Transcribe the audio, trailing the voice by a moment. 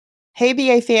Hey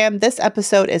BA fam, this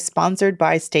episode is sponsored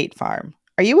by State Farm.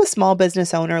 Are you a small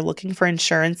business owner looking for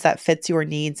insurance that fits your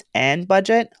needs and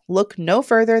budget? Look no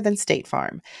further than State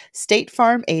Farm. State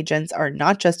Farm agents are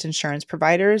not just insurance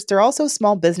providers, they're also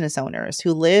small business owners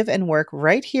who live and work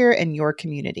right here in your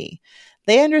community.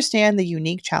 They understand the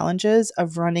unique challenges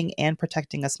of running and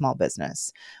protecting a small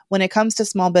business. When it comes to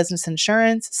small business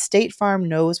insurance, State Farm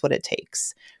knows what it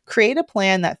takes. Create a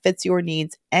plan that fits your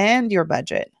needs and your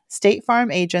budget. State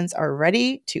Farm agents are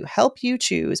ready to help you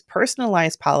choose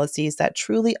personalized policies that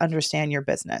truly understand your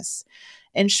business.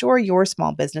 Insure your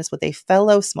small business with a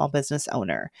fellow small business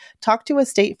owner. Talk to a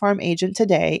State Farm agent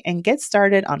today and get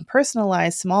started on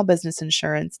personalized small business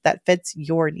insurance that fits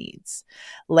your needs.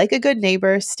 Like a good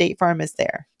neighbor, State Farm is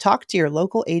there. Talk to your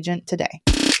local agent today.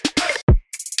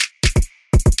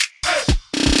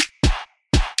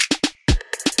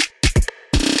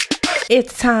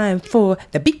 It's time for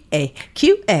the BAQA.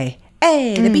 The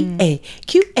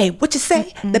BAQA. What you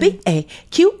say? The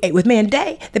BAQA with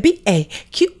Manday. The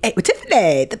BAQA with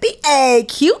Tiffany. The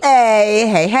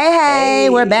BAQA. Hey.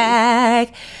 We're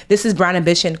back. This is Brown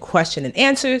Ambition Question and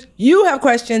Answers. You have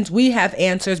questions. We have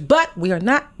answers. But we are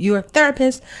not your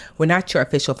therapist. We're not your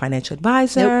official financial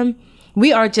advisor. Nope.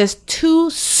 We are just two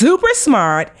super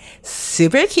smart,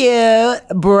 super cute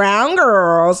brown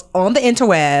girls on the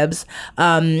interwebs,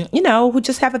 who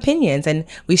just have opinions, and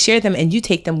we share them, and you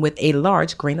take them with a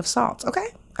large grain of salt. Okay.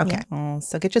 Yeah.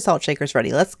 So get your salt shakers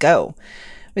ready. Let's go.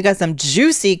 We got some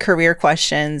juicy career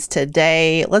questions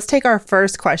today. Let's take our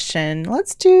first question.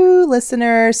 Let's do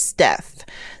listener Steph.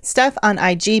 Steph on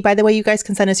IG. By the way, you guys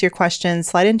can send us your questions.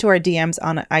 Slide into our DMs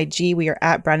on IG. We are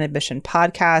at Brown Ambition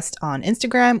Podcast on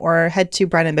Instagram, or head to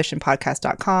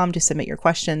brownambitionpodcast.com to submit your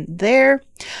question there.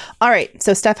 All right.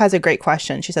 So Steph has a great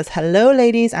question. She says, "Hello,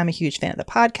 ladies. I'm a huge fan of the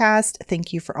podcast.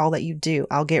 Thank you for all that you do.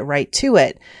 I'll get right to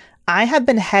it. I have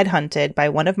been headhunted by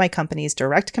one of my company's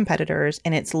direct competitors,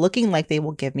 and it's looking like they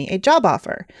will give me a job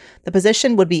offer. The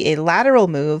position would be a lateral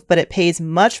move, but it pays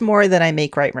much more than I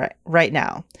make right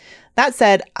now. That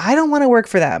said, I don't want to work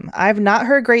for them. I've not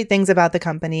heard great things about the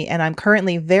company, and I'm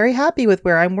currently very happy with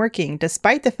where I'm working,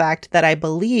 despite the fact that I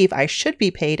believe I should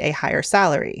be paid a higher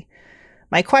salary.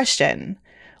 My question: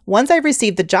 once I've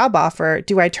received the job offer,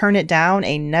 do I turn it down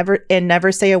and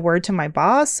never say a word to my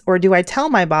boss? Or do I tell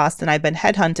my boss that I've been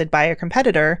headhunted by a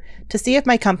competitor to see if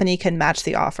my company can match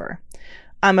the offer?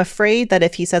 I'm afraid that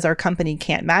if he says our company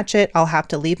can't match it, I'll have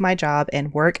to leave my job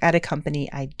and work at a company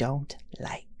I don't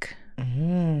like."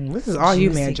 This is all you,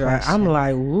 Mandra. I'm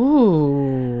like,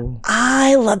 ooh.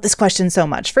 I love this question so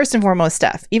much. First and foremost,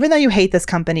 Steph, even though you hate this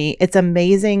company, it's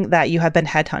amazing that you have been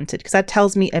headhunted, because that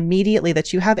tells me immediately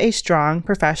that you have a strong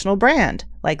professional brand.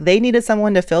 Like, they needed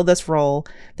someone to fill this role.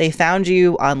 They found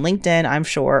you on LinkedIn, I'm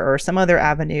sure, or some other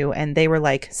avenue, and they were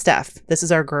like, "Steph, this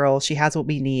is our girl. She has what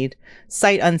we need.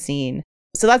 Sight unseen."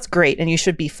 So that's great, and you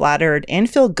should be flattered and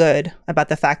feel good about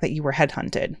the fact that you were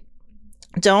headhunted.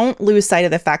 Don't lose sight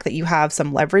of the fact that you have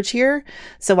some leverage here.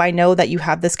 So I know that you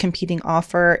have this competing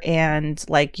offer, and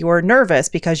like, you're nervous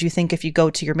because you think if you go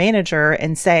to your manager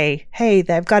and say, "Hey,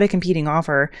 they've got a competing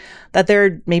offer," that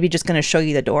they're maybe just going to show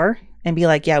you the door and be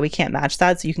like, "Yeah, we can't match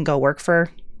that. So you can go work for,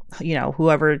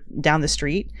 whoever down the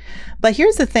street." But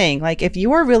here's the thing, like, if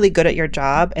you are really good at your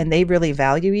job and they really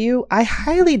value you, I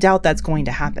highly doubt that's going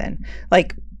to happen.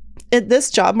 Like, in this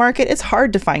job market, it's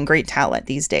hard to find great talent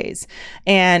these days.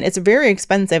 And it's very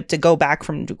expensive to go back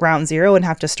from ground zero and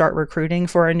have to start recruiting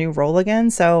for a new role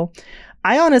again. So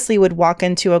I honestly would walk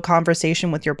into a conversation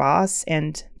with your boss,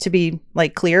 and to be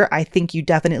clear, I think you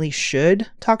definitely should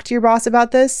talk to your boss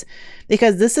about this,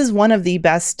 because this is one of the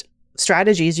best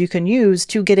strategies you can use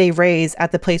to get a raise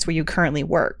at the place where you currently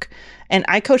work. And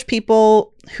I coach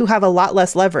people who have a lot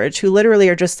less leverage, who literally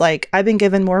are just like, "I've been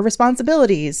given more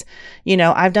responsibilities.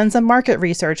 I've done some market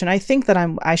research and I think that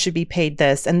I should be paid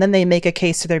this." And then they make a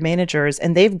case to their managers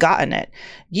and they've gotten it.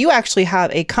 You actually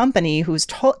have a company who's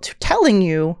telling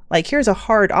you, like, here's a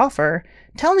hard offer,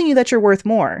 telling you that you're worth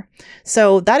more.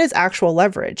 So that is actual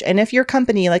leverage. And if your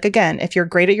company, again, if you're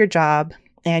great at your job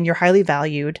and you're highly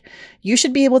valued, you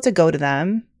should be able to go to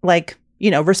them,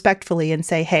 respectfully, and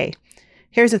say, "Hey,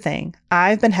 here's the thing.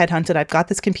 I've been headhunted. I've got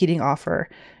this competing offer.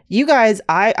 You guys,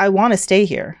 I want to stay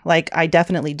here. I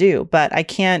definitely do. But I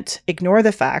can't ignore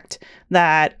the fact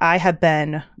that I have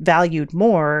been valued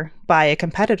more by a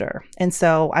competitor. And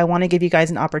so I want to give you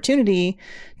guys an opportunity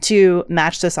to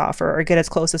match this offer or get as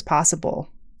close as possible."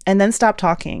 And then stop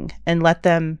talking and let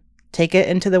them take it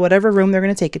into the whatever room they're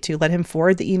going to take it to. Let him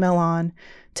forward the email on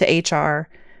to HR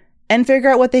and figure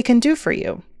out what they can do for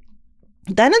you.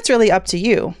 Then it's really up to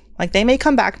you. They may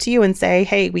come back to you and say,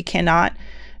 "Hey, we cannot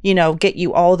get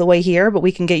you all the way here, but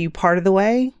we can get you part of the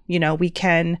way. We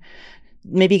can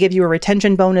maybe give you a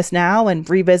retention bonus now and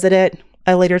revisit it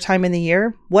a later time in the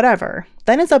year, whatever.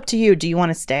 Then it's up to you. Do you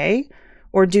want to stay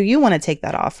or do you want to take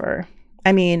that offer?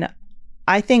 I mean,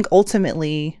 I think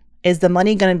ultimately, is the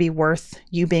money going to be worth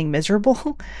you being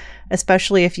miserable?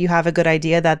 Especially if you have a good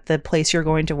idea that the place you're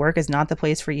going to work is not the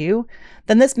place for you,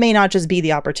 then this may not just be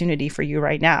the opportunity for you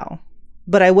right now.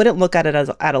 But I wouldn't look at it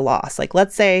as at a loss. Like,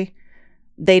 let's say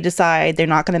they decide they're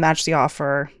not going to match the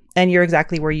offer and you're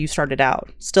exactly where you started out,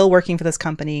 still working for this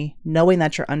company, knowing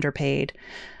that you're underpaid.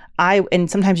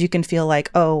 And sometimes you can feel like,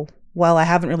 oh, well, I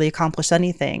haven't really accomplished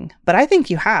anything. But I think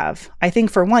you have. I think,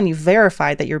 for one, you've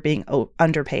verified that you're being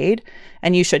underpaid,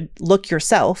 and you should look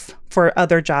yourself for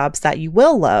other jobs that you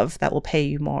will love that will pay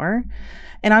you more.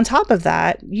 And on top of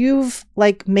that, you've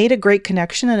made a great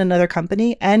connection in another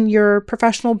company, and your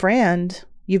professional brand,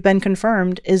 you've been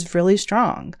confirmed, is really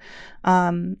strong.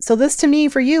 So this to me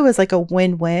for you is like a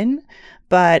win-win,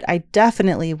 but I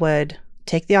definitely would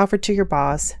take the offer to your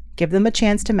boss, give them a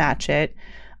chance to match it.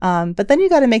 But then you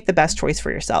got to make the best choice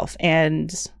for yourself.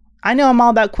 And I know I'm all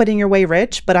about quitting your way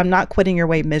rich, but I'm not quitting your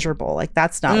way miserable.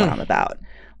 That's not what I'm about.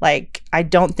 I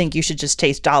don't think you should just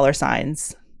chase dollar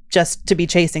signs just to be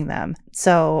chasing them.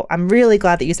 So I'm really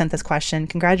glad that you sent this question.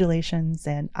 Congratulations.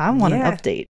 And I want an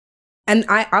update. And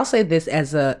I'll say this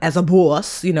as a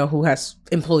boss, who has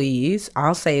employees.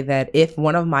 I'll say that if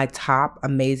one of my top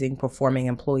amazing performing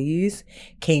employees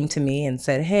came to me and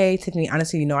said, hey, Tiffany,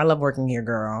 honestly, I love working here,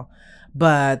 girl,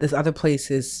 but this other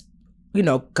place is, going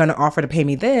to offer to pay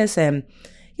me this. And,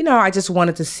 I just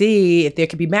wanted to see if there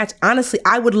could be match. Honestly,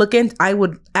 I would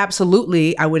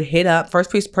hit up,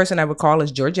 first person I would call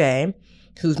is George A.,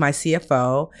 who's my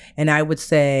CFO. And I would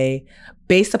say,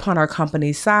 based upon our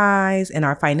company's size and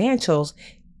our financials,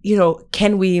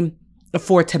 can we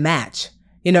afford to match?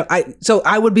 So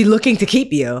I would be looking to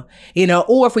keep you,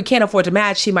 or if we can't afford to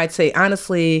match, she might say,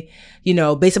 honestly,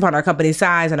 based upon our company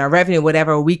size and our revenue,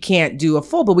 whatever, we can't do a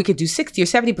full, but we could do 60 or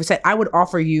 70%. I would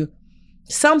offer you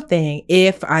something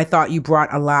if I thought you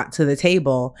brought a lot to the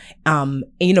table.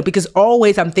 Because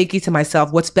always I'm thinking to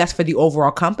myself, what's best for the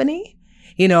overall company?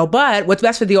 But what's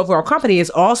best for the overall company is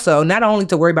also not only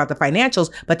to worry about the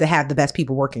financials, but to have the best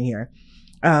people working here.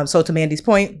 So to Mandy's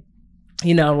point,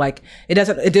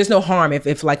 there's no harm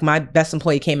if my best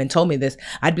employee came and told me this,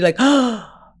 I'd be like, oh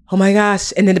my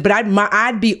gosh. And then, but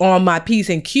I'd be on my P's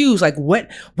and Q's, what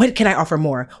can I offer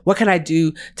more? What can I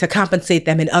do to compensate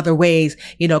them in other ways?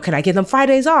 Can I give them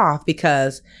Fridays off?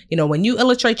 Because, when you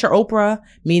illustrate your Oprah,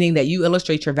 meaning that you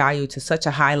illustrate your value to such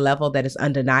a high level that is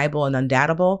undeniable and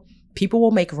undoubtable, people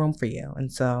will make room for you.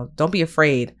 And so don't be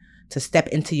afraid to step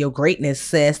into your greatness,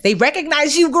 sis. They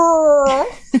recognize you, girl.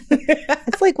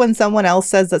 It's like when someone else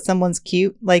says that someone's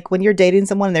cute, when you're dating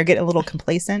someone and they're getting a little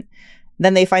complacent,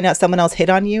 then they find out someone else hit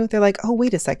on you. They're like, oh,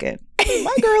 wait a second.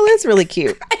 My girl is really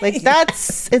cute.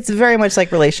 It's very much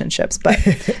like relationships, but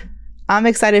I'm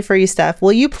excited for you, Steph.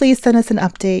 Will you please send us an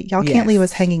update? Y'all can't leave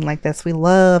us hanging like this. We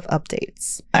love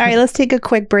updates. All right, let's take a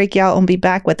quick break, y'all, and be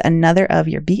back with another of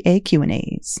your BA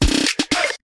Q&As.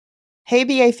 Hey,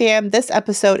 BA fam, this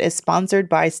episode is sponsored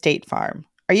by State Farm.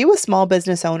 Are you a small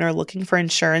business owner looking for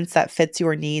insurance that fits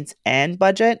your needs and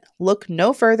budget? Look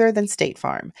no further than State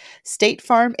Farm. State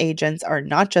Farm agents are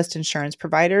not just insurance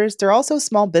providers, they're also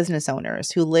small business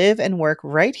owners who live and work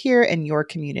right here in your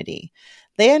community.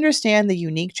 They understand the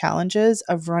unique challenges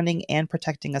of running and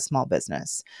protecting a small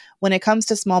business. When it comes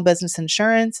to small business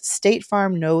insurance, State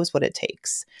Farm knows what it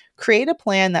takes. Create a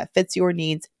plan that fits your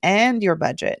needs and your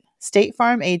budget. State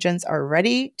Farm agents are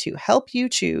ready to help you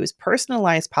choose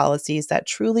personalized policies that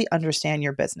truly understand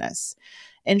your business.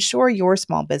 Insure your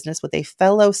small business with a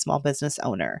fellow small business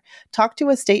owner. Talk to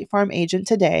a State Farm agent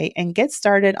today and get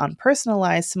started on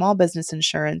personalized small business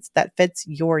insurance that fits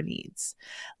your needs.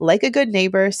 Like a good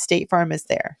neighbor, State Farm is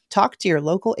there. Talk to your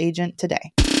local agent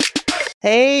today.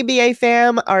 Hey, BA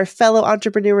fam, our fellow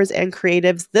entrepreneurs and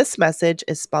creatives, this message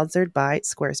is sponsored by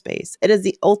Squarespace. It is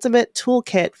the ultimate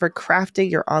toolkit for crafting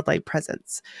your online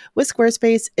presence. With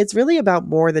Squarespace, it's really about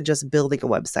more than just building a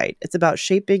website. It's about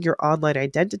shaping your online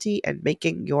identity and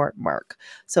making your mark.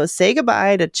 So say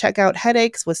goodbye to checkout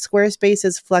headaches with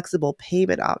Squarespace's flexible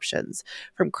payment options.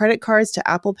 From credit cards to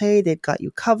Apple Pay, they've got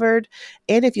you covered.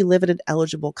 And if you live in an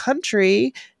eligible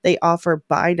country, they offer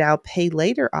buy now, pay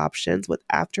later options with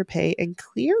Afterpay and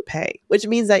ClearPay, which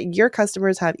means that your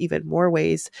customers have even more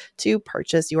ways to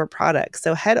purchase your products.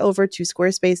 So head over to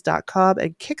squarespace.com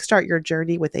and kickstart your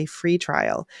journey with a free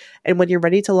trial. And when you're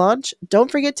ready to launch,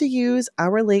 don't forget to use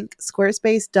our link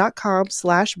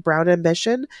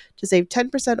squarespace.com/brownambition to save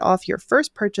 10% off your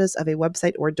first purchase of a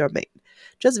website or domain.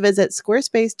 Just visit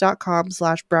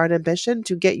squarespace.com/brownambition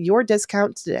to get your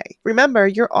discount today. Remember,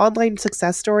 your online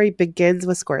success story begins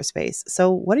with Squarespace.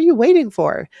 So what are you waiting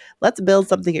for? Let's build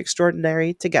something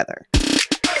extraordinary together.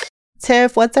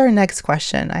 Tiff, what's our next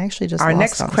question? I actually just Our lost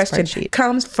next on the question spreadsheet.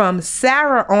 comes from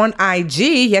Sarah on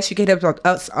IG. Yes, you can hit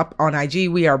us up on IG.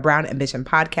 We are Brown Ambition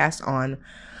Podcast on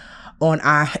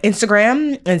our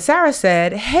Instagram. And Sarah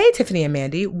said, "Hey, Tiffany and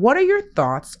Mandy, what are your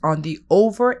thoughts on the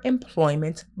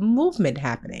overemployment movement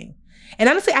happening?" And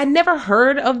honestly, I never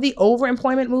heard of the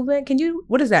overemployment movement.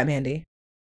 What is that, Mandy?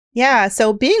 Yeah,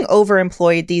 so being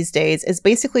overemployed these days is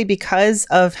basically because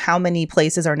of how many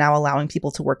places are now allowing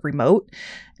people to work remote.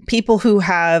 People who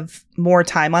have more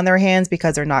time on their hands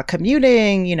because they're not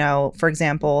commuting, for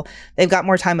example, they've got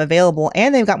more time available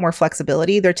and they've got more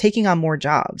flexibility. They're taking on more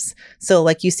jobs. So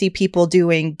like you see people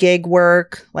doing gig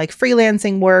work, like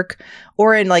freelancing work,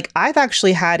 or I've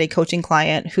actually had a coaching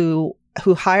client who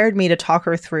hired me to talk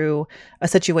her through a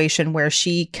situation where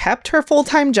she kept her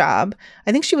full-time job.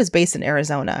 I think she was based in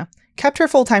Arizona, kept her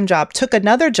full-time job, took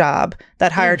another job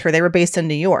that hired her. They were based in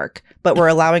New York, but were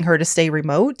allowing her to stay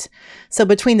remote. So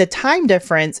between the time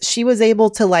difference, she was able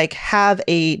to have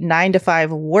a 9-to-5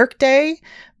 work day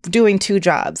doing 2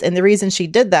 jobs. And the reason she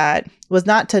did that was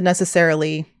not to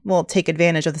necessarily, take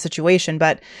advantage of the situation,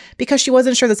 but because she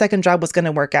wasn't sure the second job was going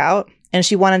to work out. And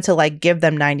she wanted to give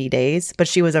them 90 days, but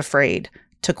she was afraid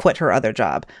to quit her other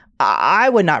job. I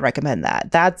would not recommend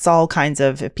that. That's all kinds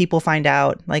of, if people find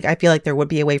out, I feel like there would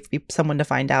be a way for someone to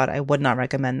find out. I would not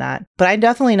recommend that. But I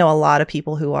definitely know a lot of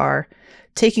people who are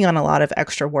taking on a lot of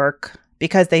extra work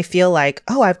because they feel like,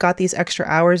 oh, I've got these extra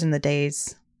hours in the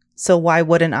days. So why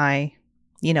wouldn't I,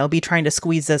 be trying to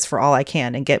squeeze this for all I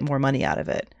can and get more money out of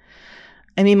it?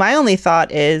 I mean, my only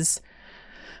thought is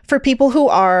for people who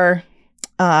are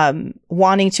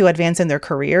wanting to advance in their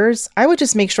careers, I would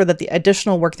just make sure that the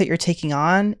additional work that you're taking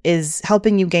on is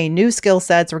helping you gain new skill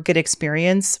sets or good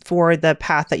experience for the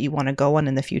path that you want to go on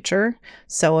in the future.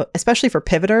 So especially for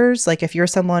pivoters, if you're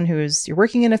someone you're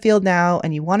working in a field now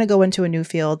and you want to go into a new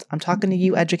field, I'm talking to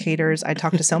you educators. I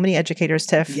talk to so many educators,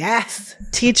 Tiff. Yes.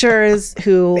 Teachers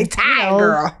who, big time,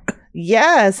 girl.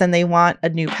 Yes, and they want a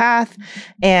new path.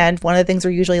 And one of the things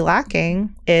they're usually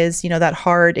lacking is, that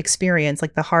hard experience,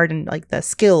 the hard and the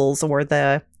skills or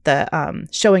the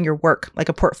showing your work, like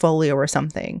a portfolio or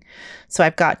something. So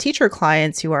I've got teacher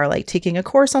clients who are taking a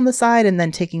course on the side and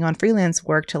then taking on freelance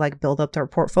work to build up their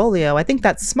portfolio. I think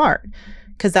that's smart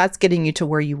because that's getting you to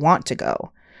where you want to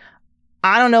go.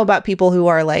 I don't know about people who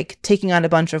are taking on a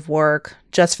bunch of work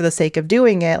just for the sake of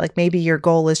doing it. Maybe your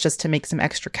goal is just to make some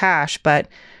extra cash, but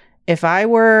if I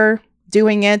were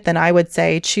doing it, then I would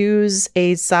say choose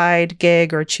a side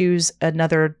gig or choose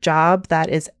another job that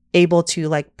is able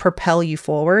to propel you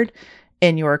forward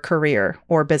in your career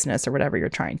or business or whatever you're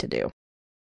trying to do.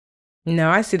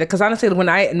 No, I see that. Because honestly,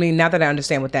 now that I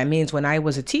understand what that means, when I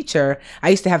was a teacher, I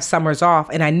used to have summers off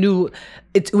and I knew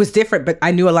it was different, but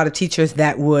I knew a lot of teachers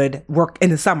that would work in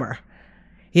the summer.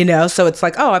 So it's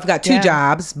I've got 2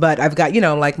 jobs, but I've got,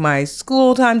 my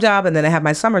school time job and then I have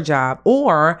my summer job.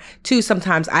 Or 2,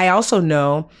 sometimes I also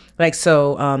know,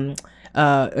 Jerome,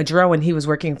 when he was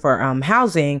working for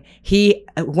housing,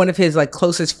 one of his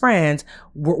closest friends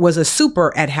was a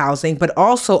super at housing, but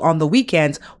also on the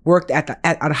weekends worked at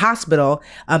a hospital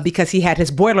because he had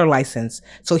his boiler license.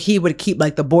 So he would keep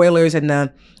the boilers and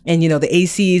the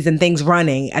ACs and things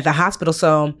running at the hospital.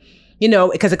 So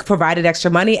because it provided extra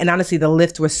money. And honestly, the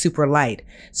lift was super light.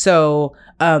 So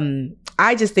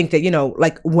I just think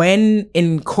that, when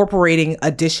incorporating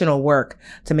additional work,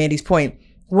 to Mandy's point,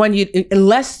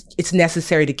 unless it's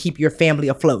necessary to keep your family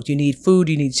afloat, you need food,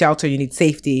 you need shelter, you need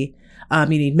safety, you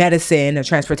need medicine or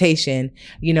transportation,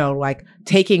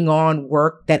 taking on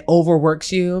work that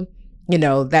overworks you,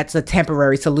 that's a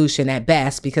temporary solution at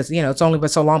best because, it's only but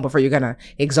so long before you're going to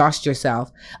exhaust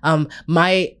yourself.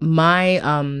 My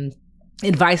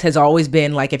advice has always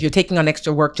been if you're taking on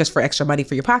extra work just for extra money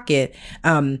for your pocket,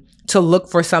 to look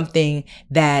for something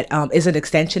that is an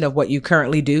extension of what you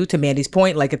currently do, to Mandy's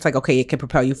point. Okay, it can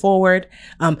propel you forward.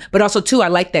 But also too, I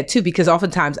like that too, because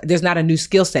oftentimes there's not a new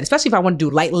skill set, especially if I want to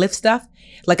do light lift stuff.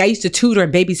 I used to tutor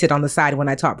and babysit on the side when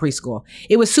I taught preschool.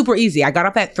 It was super easy. I got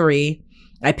up at 3.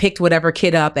 I picked whatever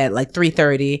kid up at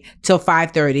 3:30 till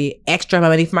 5:30, extra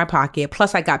money for my pocket.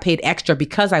 Plus I got paid extra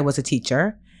because I was a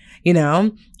teacher,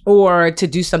 or to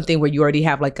do something where you already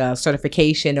have a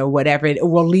certification or whatever. It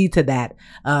will lead to that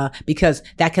because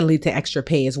that can lead to extra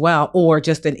pay as well, or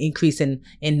just an increase in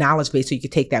knowledge base so you can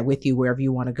take that with you wherever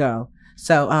you want to go.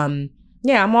 So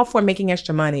I'm all for making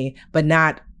extra money, but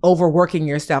not overworking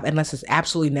yourself unless it's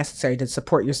absolutely necessary to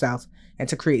support yourself and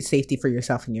to create safety for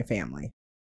yourself and your family.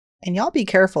 And y'all be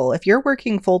careful. If you're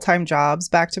working full-time jobs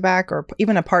back to back or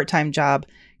even a part-time job,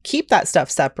 keep that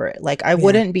stuff separate. Like I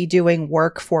wouldn't be doing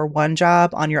work for one job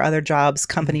on your other job's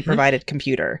company provided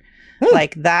computer.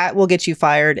 Like that will get you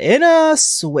fired in a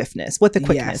swiftness with the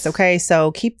quickness. Okay.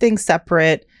 So keep things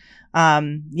separate.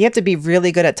 You have to be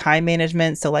really good at time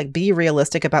management. So like be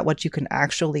realistic about what you can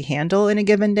actually handle in a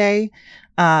given day.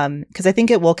 Because I think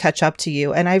it will catch up to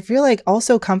you. And I feel like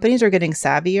also companies are getting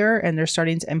savvier and they're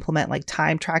starting to implement like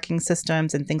time tracking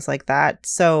systems and things like that.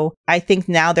 So I think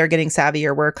now they're getting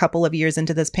savvier. We're a couple of years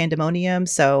into this pandemonium.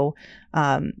 So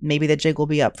maybe the jig will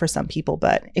be up for some people.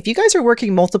 But if you guys are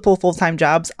working multiple full-time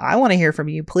jobs, I want to hear from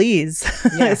you. Please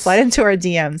slide into our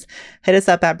DMs. Hit us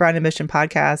up at Brown Ambition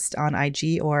Podcast on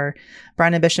IG or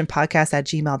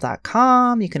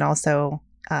brownambitionpodcast@gmail.com. You can also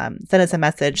send us a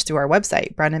message through our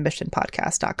website,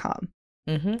 brownambitionpodcast.com.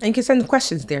 And you can send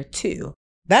questions there too.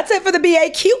 That's it for the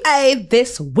BAQA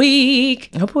this week.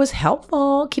 I hope it was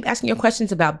helpful. Keep asking your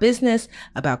questions about business,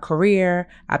 about career,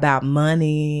 about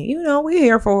money. You know, we're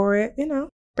here for it, you know.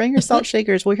 Bring your salt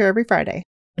shakers. We're here every Friday.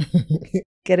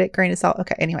 Get it? Grain of salt.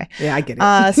 Okay, anyway. Yeah, I get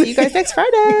it. See you guys next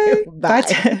Friday. Bye,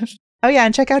 Tiff. Oh, yeah.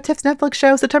 And check out Tiff's Netflix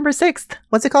show September 6th.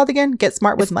 What's it called again? Get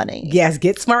Smart with Money. Yes,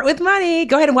 Get Smart with Money.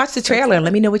 Go ahead and watch the trailer and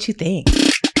let me know what you think.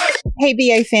 Hey,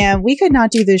 BA fam, we could not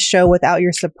do this show without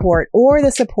your support or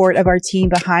the support of our team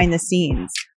behind the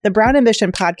scenes. The Brown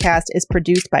Ambition podcast is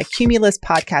produced by Cumulus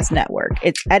Podcast Network.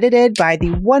 It's edited by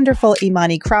the wonderful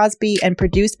Imani Crosby and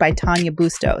produced by Tanya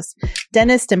Bustos.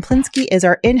 Dennis Stemplinsky is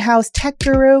our in-house tech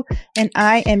guru, and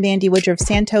I am Mandy Woodruff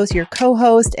Santos, your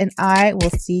co-host, and I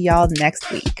will see y'all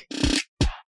next week.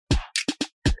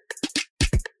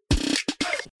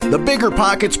 The Bigger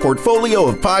Pockets portfolio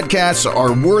of podcasts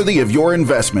are worthy of your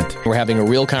investment. We're having a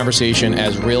real conversation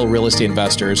as real estate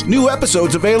investors. New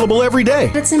episodes available every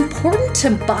day. It's important to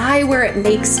buy where it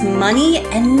makes money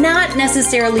and not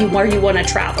necessarily where you want to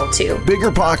travel to.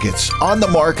 Bigger Pockets, On the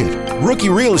Market, Rookie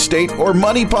Real Estate, or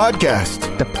Money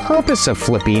Podcast. The purpose of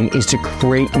flipping is to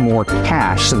create more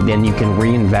cash so then you can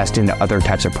reinvest into other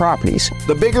types of properties.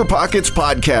 The Bigger Pockets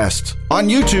Podcast on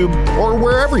YouTube or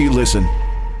wherever you listen.